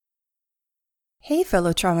Hey,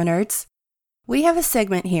 fellow trauma nerds. We have a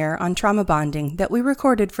segment here on trauma bonding that we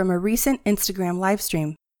recorded from a recent Instagram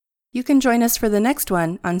livestream. You can join us for the next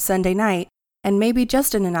one on Sunday night, and maybe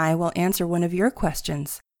Justin and I will answer one of your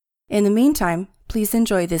questions. In the meantime, please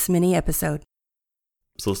enjoy this mini episode.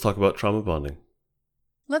 So let's talk about trauma bonding.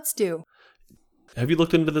 Let's do. Have you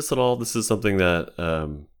looked into this at all? This is something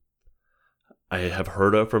that I have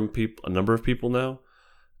heard of from a number of people now,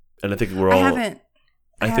 and I think we're all.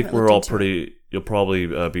 I think we're all pretty. You'll probably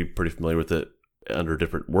be pretty familiar with it under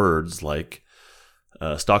different words like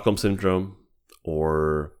Stockholm Syndrome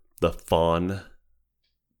or the fawn.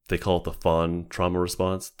 They call it the fawn trauma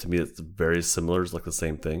response. To me, it's very similar. It's like the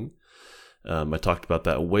same thing. I talked about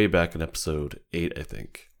that way back in episode 8, I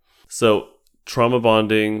think. So trauma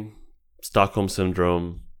bonding, Stockholm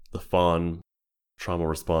Syndrome, the fawn trauma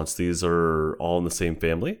response, these are all in the same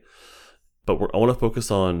family. But I want to focus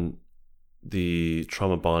on the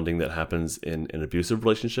trauma bonding that happens in an abusive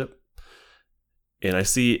relationship. And I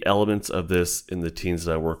see elements of this in the teens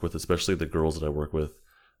that I work with, especially the girls that I work with.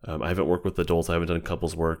 I haven't worked with adults, I haven't done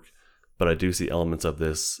couples work, but I do see elements of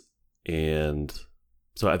this. And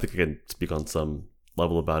so I think I can speak on some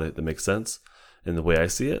level about it that makes sense in the way I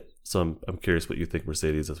see it. So I'm curious what you think,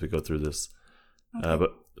 Mercedes, as we go through this. Okay.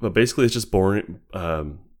 But basically it's just forming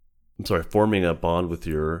a bond with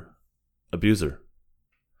your abuser.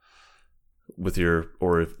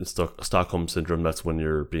 Or if it's Stockholm Syndrome, that's when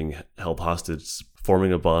you're being held hostage,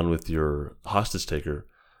 forming a bond with your hostage taker,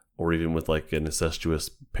 or even with like an incestuous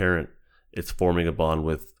parent, it's forming a bond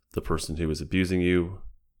with the person who is abusing you.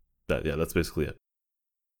 That's basically it.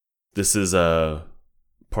 This is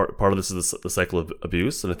part of this is the cycle of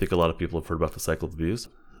abuse, and I think a lot of people have heard about the cycle of abuse.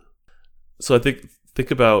 So I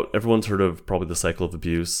think about, everyone's heard of probably the cycle of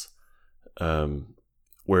abuse,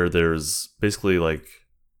 where there's basically like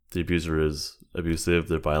the abuser is abusive,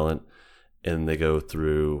 they're violent, and they go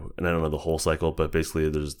through, and I don't know the whole cycle, but basically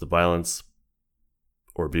there's the violence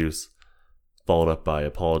or abuse followed up by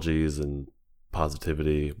apologies and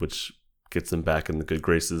positivity, which gets them back in the good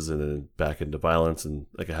graces and then back into violence, and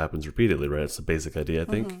like it happens repeatedly, right? It's a basic idea, I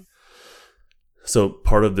think. Mm-hmm. So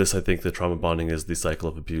part of this, I think the trauma bonding is the cycle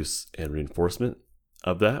of abuse and reinforcement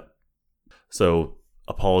of that. So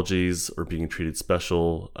apologies or being treated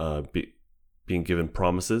special, being given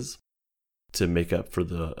promises to make up for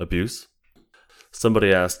the abuse.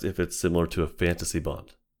 Somebody asked if it's similar to a fantasy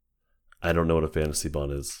bond. I don't know what a fantasy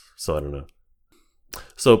bond is, so I don't know.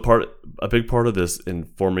 So a big part of this in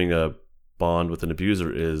forming a bond with an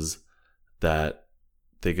abuser is that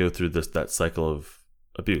they go through that cycle of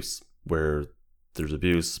abuse where there's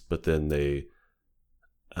abuse, but then they,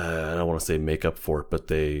 I don't want to say make up for it, but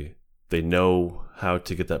they know how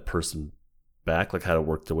to get that person back, like how to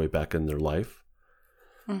work their way back in their life.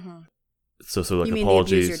 Mm-hmm. So like you mean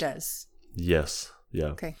apologies. The abuser does? Yes. Yeah.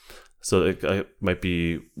 Okay. So it might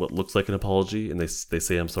be what looks like an apology, and they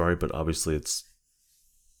say I'm sorry, but obviously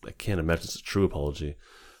I can't imagine it's a true apology.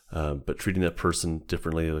 But treating that person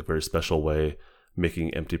differently, in a very special way,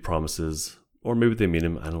 making empty promises, or maybe they mean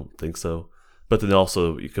them. I don't think so. But then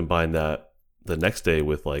also you combine that the next day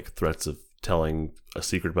with like threats of telling a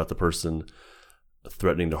secret about the person,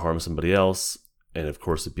 threatening to harm somebody else, and of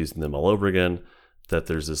course abusing them all over again, that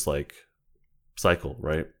there's this like cycle,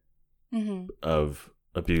 right? Mm-hmm. Of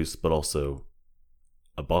abuse, but also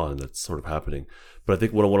a bond that's sort of happening. But I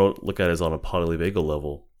think what I want to look at is on a polyvagal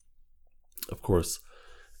level, of course,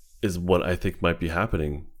 is what I think might be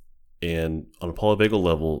happening. And on a polyvagal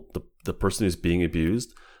level, the person who's being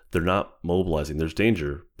abused, they're not mobilizing. There's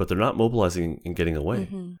danger, but they're not mobilizing and getting away.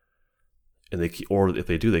 Mm-hmm. And or if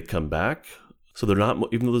they do, they come back. So they're not,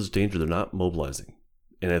 even though there's danger, they're not mobilizing.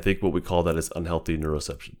 And I think what we call that is unhealthy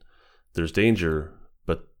neuroception. There's danger,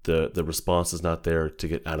 but the response is not there to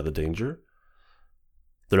get out of the danger.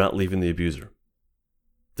 They're not leaving the abuser.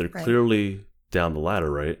 They're clearly down the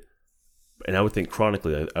ladder, right? And I would think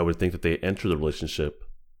chronically, I would think that they enter the relationship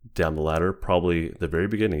down the ladder, probably the very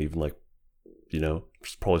beginning, even like,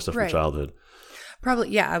 probably stuff from childhood. Probably,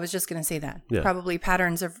 yeah, I was just going to say that. Yeah. Probably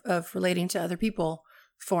patterns of relating to other people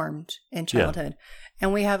formed in childhood. Yeah.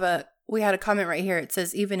 And we had a comment right here. It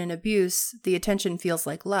says, even in abuse, the attention feels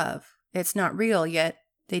like love. It's not real, yet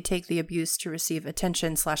they take the abuse to receive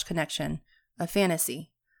attention/connection, a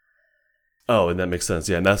fantasy. Oh, and that makes sense.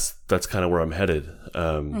 Yeah, and that's kind of where I'm headed.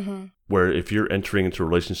 Mm-hmm. Where if you're entering into a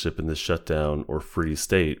relationship in this shutdown or free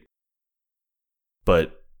state,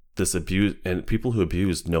 but this abuse, and people who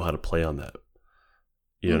abuse know how to play on that.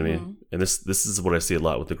 You know what I mean? And this is what I see a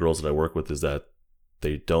lot with the girls that I work with, is that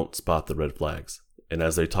they don't spot the red flags. And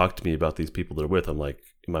as they talk to me about these people they're with, I'm like,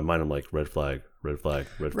 in my mind, I'm like, red flag, red flag,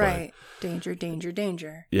 red flag. Right. Danger, danger,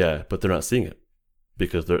 danger. Yeah, but they're not seeing it.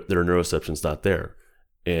 because their neuroception's not there.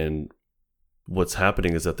 And what's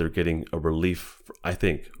happening is that they're getting a relief, I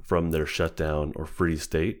think, from their shutdown or freeze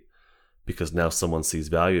state, because now someone sees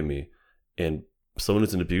value in me. And someone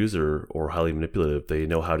who's an abuser or highly manipulative, they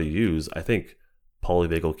know how to use, I think,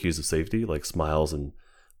 polyvagal cues of safety, like smiles and,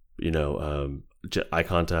 eye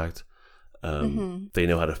contact. They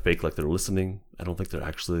know how to fake like they're listening. I don't think they're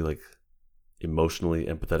actually like emotionally,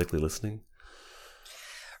 empathetically listening.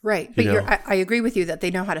 Right. But I agree with you that they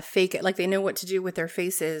know how to fake it. Like they know what to do with their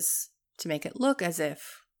faces to make it look as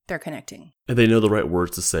if they're connecting. And they know the right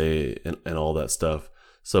words to say and all that stuff.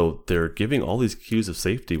 So they're giving all these cues of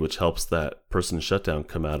safety, which helps that person's shutdown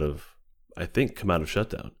come out of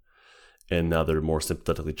shutdown. And now they're more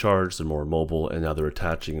sympathetically charged, they're more mobile, and now they're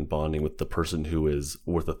attaching and bonding with the person who is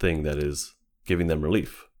worth a thing that is giving them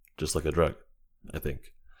relief, just like a drug, I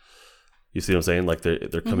think. You see what I'm saying? Like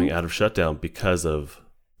they're coming out of shutdown because of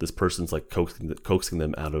this person's like coaxing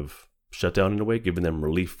them out of shutdown in a way, giving them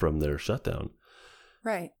relief from their shutdown.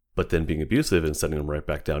 Right. But then being abusive and sending them right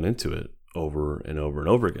back down into it over and over and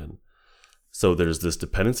over again. So there's this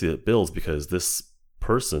dependency that builds because this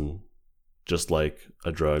person, just like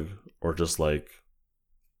a drug or just like,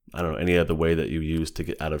 I don't know, any other way that you use to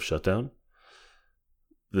get out of shutdown,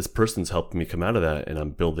 this person's helping me come out of that, and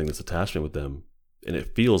I'm building this attachment with them. And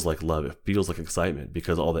it feels like love. It feels like excitement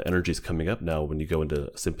because all the energy is coming up now when you go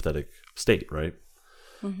into a sympathetic state, right?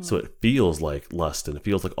 Mm-hmm. So it feels like lust and it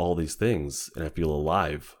feels like all these things, and I feel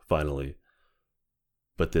alive finally.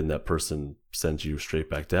 But then that person sends you straight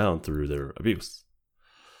back down through their abuse.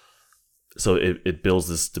 So it builds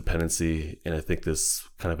this dependency and I think this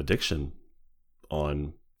kind of addiction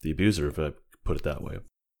on the abuser, if I put it that way.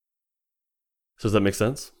 So does that make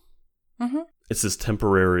sense? Mm-hmm. It's this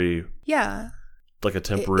temporary... Yeah. Like a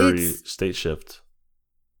temporary state shift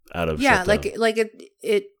out of shutdown. like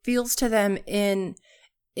it feels to them in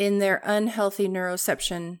their unhealthy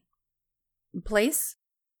neuroception place.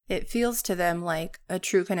 It feels to them like a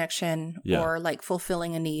true connection or like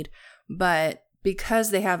fulfilling a need. But because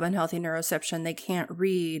they have unhealthy neuroception, they can't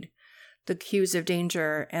read the cues of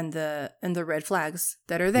danger and the red flags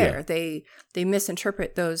that are there. Yeah. They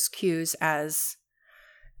misinterpret those cues as,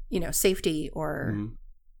 safety or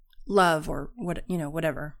love or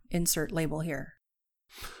whatever. Insert label here.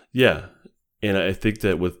 Yeah. And I think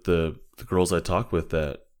that with the girls I talk with,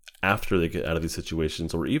 that after they get out of these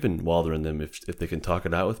situations, or even while they're in them, if they can talk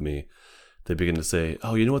it out with me, they begin to say,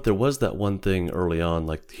 oh, you know what? There was that one thing early on,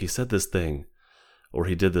 like he said this thing or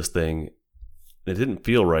he did this thing. It didn't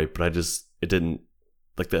feel right, but it didn't,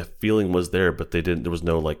 like that feeling was there, but there was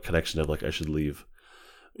no like connection of like, I should leave.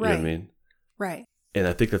 You know what I mean? Right. And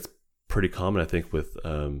I think that's pretty common, I think, with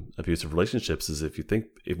abusive relationships is if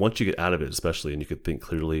once you get out of it, especially, and you could think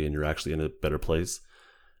clearly and you're actually in a better place,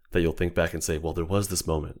 that you'll think back and say, well, there was this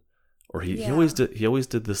moment, or he always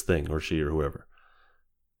did this thing, or she or whoever.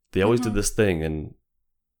 They always did this thing, and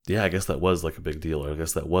I guess that was like a big deal, or I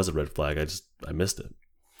guess that was a red flag. I missed it.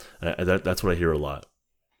 That's what I hear a lot.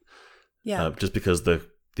 Yeah. Just because the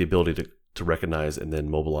ability to recognize and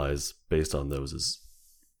then mobilize based on those is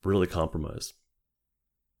really compromised.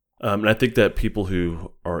 And I think that people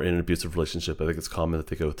who are in an abusive relationship, I think it's common that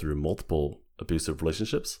they go through multiple abusive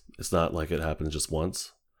relationships. It's not like it happens just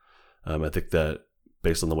once. I think that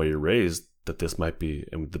based on the way you're raised, that this might be,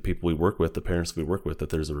 and the people we work with, the parents we work with, that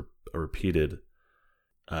there's a repeated,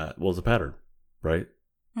 it's a pattern, right?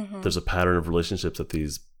 Mm-hmm. There's a pattern of relationships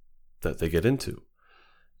that they get into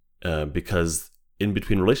because in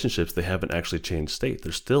between relationships, they haven't actually changed state.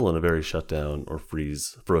 They're still in a very shut down or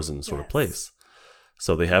frozen sort of place.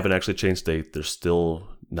 So they haven't actually changed state. They're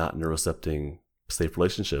still not neurocepting safe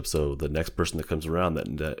relationships. So the next person that comes around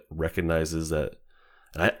that recognizes that,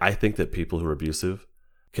 and I think that people who are abusive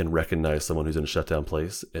can recognize someone who's in a shutdown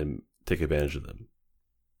place and take advantage of them.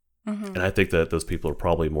 Mm-hmm. And I think that those people are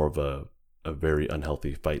probably more of a very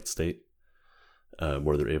unhealthy fight state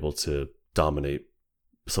where they're able to dominate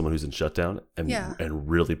someone who's in shutdown and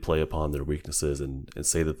really play upon their weaknesses and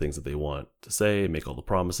say the things that they want to say, make all the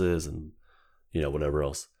promises and whatever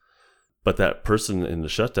else. But that person in the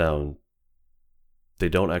shutdown, they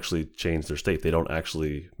don't actually change their state. They don't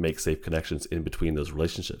actually make safe connections in between those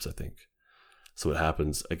relationships, I think. So it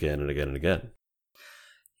happens again and again and again.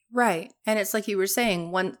 Right. And it's like you were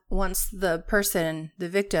saying, once the person, the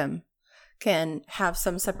victim, can have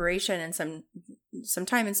some separation and some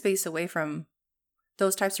time and space away from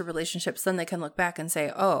those types of relationships, then they can look back and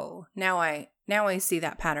say, oh, now I see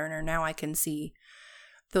that pattern, or now I can see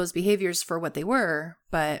those behaviors for what they were.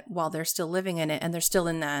 But while they're still living in it and they're still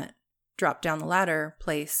in that drop down the ladder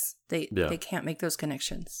place, they can't make those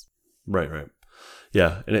connections. Right.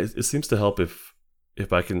 Yeah. And it seems to help if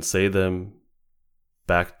if I can say them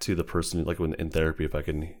back to the person, like when in therapy, if I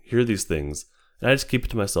can hear these things, and I just keep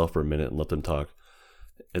it to myself for a minute and let them talk,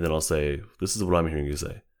 and then I'll say, this is what I'm hearing you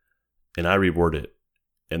say. And I reword it.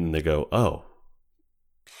 And then they go, oh.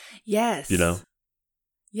 Yes. You know?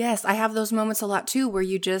 Yes. I have those moments a lot too, where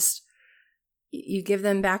you give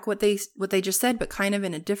them back what they just said, but kind of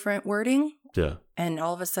in a different wording. Yeah. And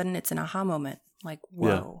all of a sudden it's an aha moment. Like,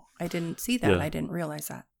 whoa, I didn't see that. I didn't realize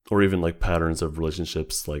that. Or even like patterns of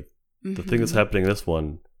relationships. Like the thing that's happening in this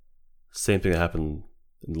one, same thing that happened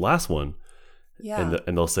in the last one. Yeah.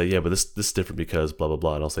 And they'll say, yeah, but this is different because blah, blah,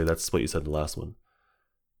 blah. And I'll say, that's what you said in the last one.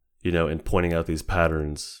 You know, and pointing out these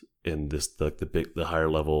patterns in this, the higher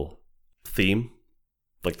level theme,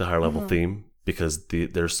 like the higher level theme, because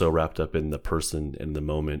they're so wrapped up in the person and the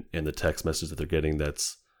moment and the text message that they're getting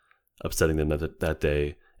that's upsetting them that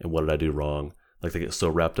day. And what did I do wrong? Like they get so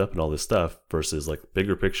wrapped up in all this stuff versus like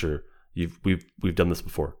bigger picture. We've done this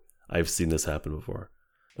before. I've seen this happen before,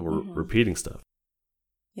 and we're repeating stuff.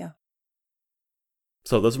 Yeah.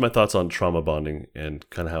 So those are my thoughts on trauma bonding and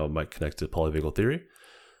kind of how it might connect to polyvagal theory.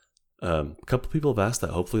 A couple of people have asked that.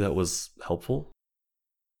 Hopefully that was helpful.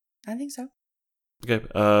 I think so. Okay.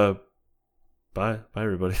 Bye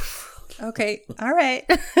everybody. Okay. All right.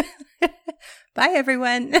 Bye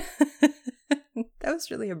everyone. That was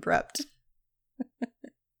really abrupt.